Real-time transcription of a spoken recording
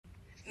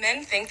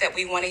Men think that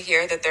we want to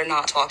hear that they're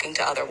not talking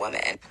to other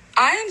women.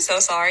 I am so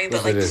sorry,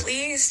 but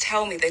please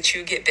tell me that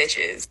you get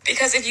bitches.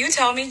 Because if you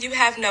tell me you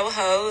have no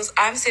hoes,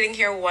 I'm sitting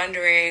here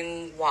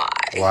wondering why.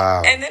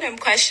 Wow. And then I'm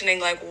questioning,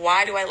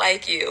 why do I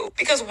like you?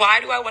 Because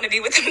why do I want to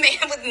be with a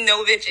man with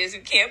no bitches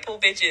who can't pull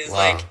bitches?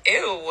 Wow.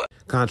 Ew.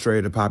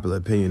 Contrary to popular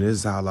opinion, this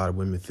is how a lot of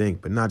women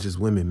think, but not just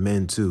women,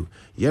 men too.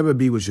 You ever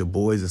be with your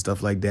boys and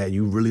stuff like that,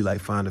 you really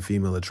find a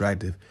female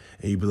attractive,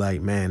 and you be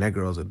like, man, that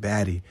girl's a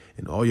baddie,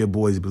 and all your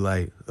boys be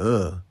like,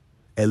 ugh.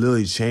 It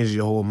literally changes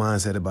your whole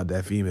mindset about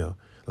that female.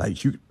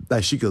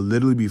 She could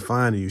literally be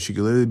fine to you. She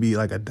could literally be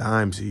like a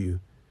dime to you.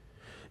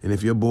 And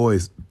if your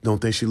boys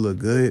don't think she look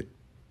good,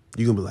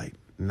 you gonna be like,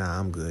 nah,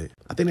 I'm good.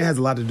 I think that has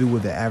a lot to do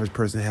with the average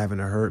person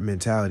having a herd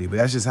mentality, but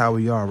that's just how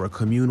we are. We're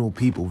communal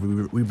people.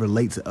 We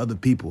relate to other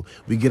people.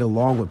 We get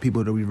along with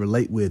people that we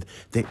relate with,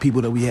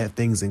 people that we have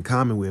things in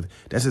common with.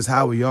 That's just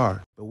how we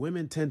are. But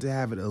women tend to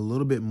have it a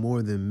little bit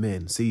more than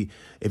men. See,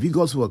 if you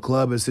go to a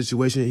club or a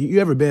situation, you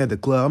ever been at the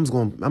club?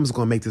 I'm just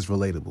gonna make this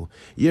relatable.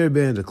 You ever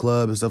been at the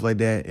club and stuff like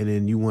that, and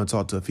then you want to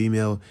talk to a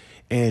female,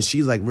 and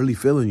she's really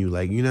feeling you,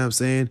 you know what I'm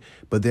saying?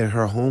 But then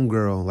her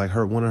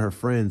homegirl, one of her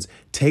friends,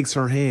 takes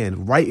her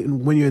hand right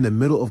when you're in the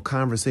middle of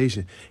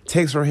conversation,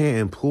 takes her hand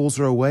and pulls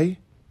her away.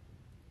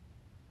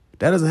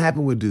 That doesn't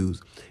happen with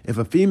dudes. If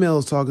a female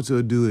is talking to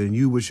a dude and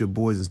you with your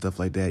boys and stuff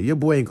like that, your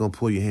boy ain't gonna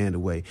pull your hand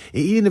away.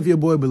 And even if your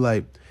boy be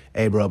like,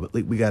 hey, bro, but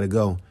we gotta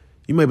go,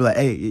 you might be like,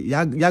 hey,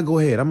 y'all go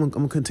ahead. I'm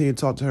gonna continue to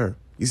talk to her.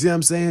 You see what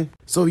I'm saying?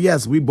 So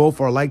yes, we both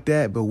are like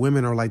that, but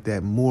women are like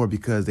that more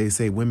because they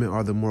say women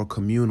are the more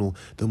communal,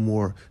 the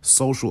more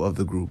social of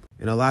the group.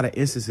 In a lot of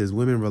instances,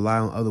 women rely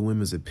on other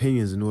women's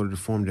opinions in order to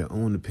form their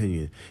own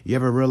opinion. You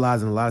ever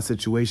realize in a lot of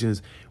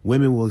situations,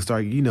 women will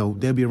start,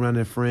 they'll be around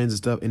their friends and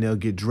stuff, and they'll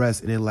get dressed,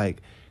 and they're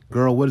like,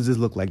 girl, what does this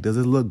look like? Does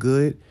it look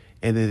good?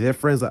 And then their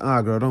friends like,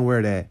 girl, don't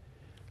wear that.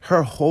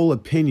 Her whole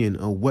opinion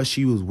on what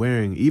she was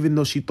wearing, even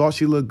though she thought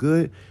she looked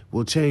good,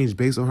 will change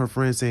based on her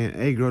friends saying,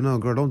 hey, girl, no,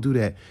 girl, don't do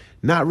that.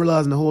 Not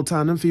realizing the whole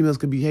time them females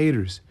could be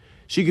haters.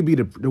 She could be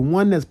the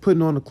one that's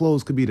putting on the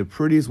clothes could be the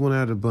prettiest one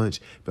out of the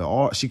bunch,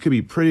 but she could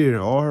be prettier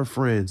than all her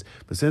friends.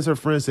 But since her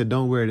friends said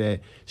don't wear that,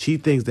 she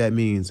thinks that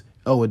means,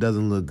 oh, it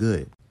doesn't look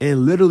good.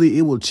 And literally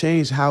it will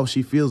change how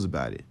she feels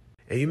about it.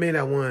 And you may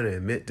not want to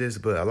admit this,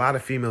 but a lot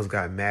of females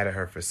got mad at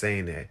her for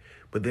saying that.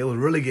 But they was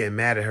really getting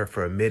mad at her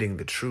for admitting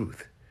the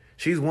truth.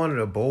 She's one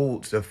of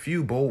the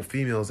few bold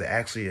females that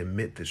actually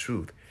admit the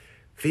truth.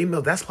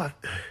 Female, that's why,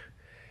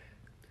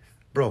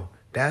 bro,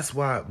 that's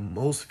why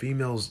most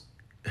females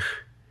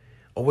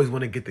always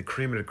want to get the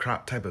cream of the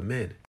crop type of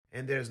men.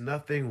 And there's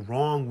nothing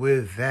wrong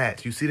with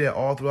that. You see that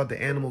all throughout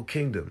the animal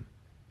kingdom.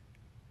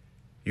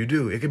 You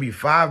do. It could be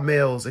 5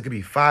 males. It could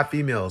be 5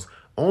 females.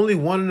 Only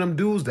one of them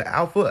dudes, the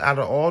alpha out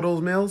of all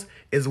those males,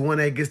 is the one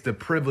that gets the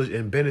privilege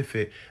and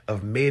benefit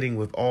of mating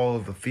with all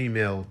of the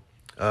female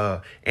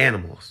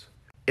animals.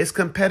 It's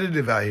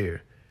competitive out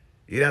here.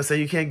 You know what I'm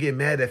saying? You can't get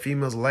mad that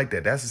females are like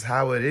that. That's just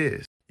how it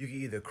is. You can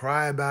either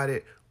cry about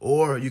it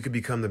or you can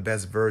become the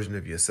best version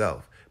of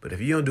yourself. But if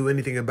you don't do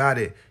anything about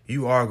it,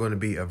 you are going to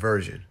be a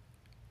virgin.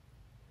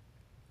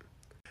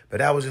 But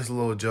that was just a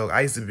little joke.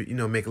 I used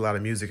to, make a lot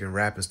of music and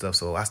rap and stuff,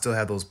 so I still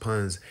have those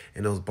puns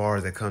and those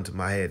bars that come to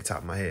my head, top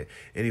of my head.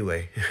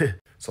 Anyway,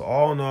 so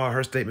all in all,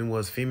 her statement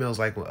was females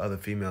like when other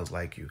females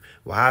like you.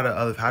 Well,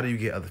 how do you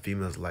get other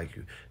females to like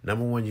you?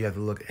 Number one, you have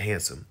to look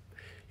handsome.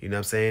 You know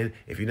what I'm saying?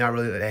 If you're not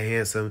really that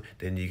handsome,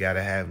 then you got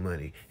to have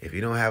money. If you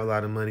don't have a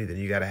lot of money, then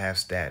you got to have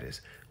status.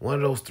 One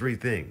of those 3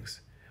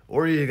 things.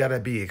 Or you got to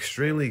be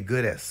extremely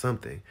good at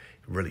something.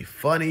 Really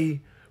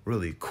funny,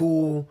 really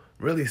cool,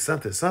 really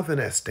something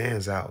that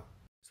stands out.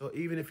 So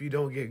even if you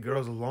don't get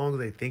girls, as long as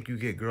they think you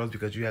get girls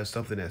because you have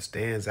something that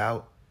stands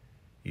out,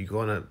 she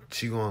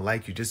gonna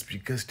like you just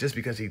because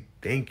she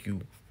think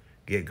you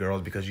get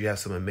girls because you have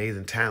some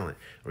amazing talent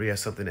or you have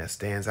something that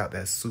stands out,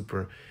 that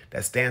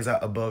stands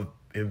out above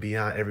and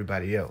beyond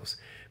everybody else.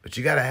 But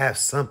you got to have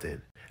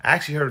something. I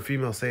actually heard a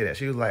female say that.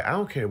 She was like, I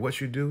don't care what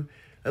you do,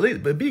 at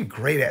least, but be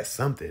great at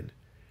something.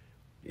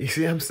 You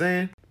see what I'm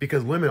saying?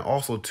 Because women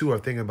also, too, are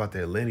thinking about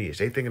their lineage.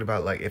 They thinking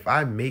about, if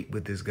I mate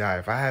with this guy,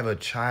 if I have a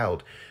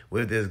child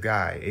with this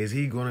guy, is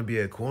he going to be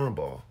a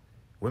cornball?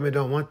 Women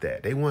don't want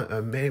that. They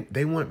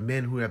want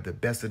men who have the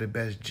best of the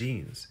best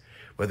genes.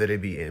 Whether they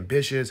be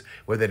ambitious,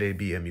 whether they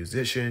be a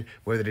musician,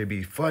 whether they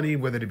be funny,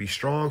 whether they be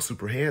strong,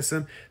 super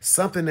handsome,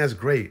 something that's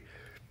great.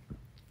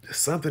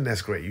 Something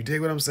that's great. You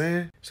dig what I'm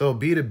saying? So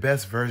be the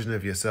best version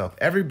of yourself.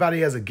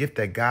 Everybody has a gift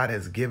that God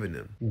has given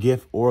them.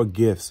 Gift or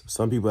gifts.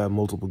 Some people have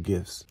multiple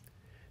gifts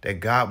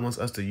that God wants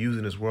us to use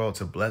in this world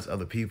to bless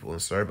other people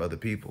and serve other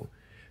people.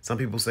 Some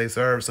people say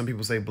serve, some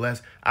people say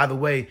bless. Either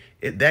way,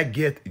 that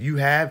gift you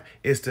have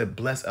is to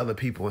bless other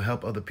people and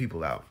help other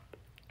people out.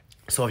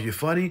 So if you're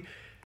funny,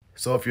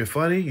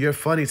 you're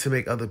funny to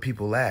make other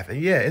people laugh. And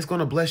yeah, it's going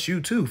to bless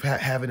you too,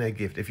 having that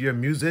gift. If you're a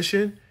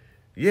musician,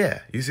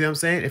 yeah, you see what I'm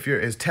saying? If you're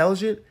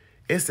intelligent,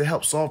 it's to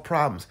help solve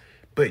problems.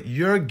 But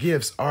your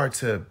gifts are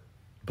to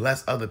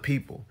bless other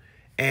people.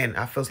 And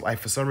I feel like,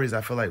 for some reason,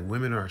 I feel like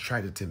women are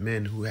attracted to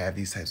men who have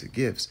these types of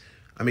gifts.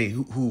 I mean,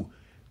 who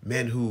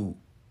men who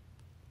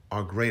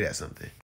are great at something.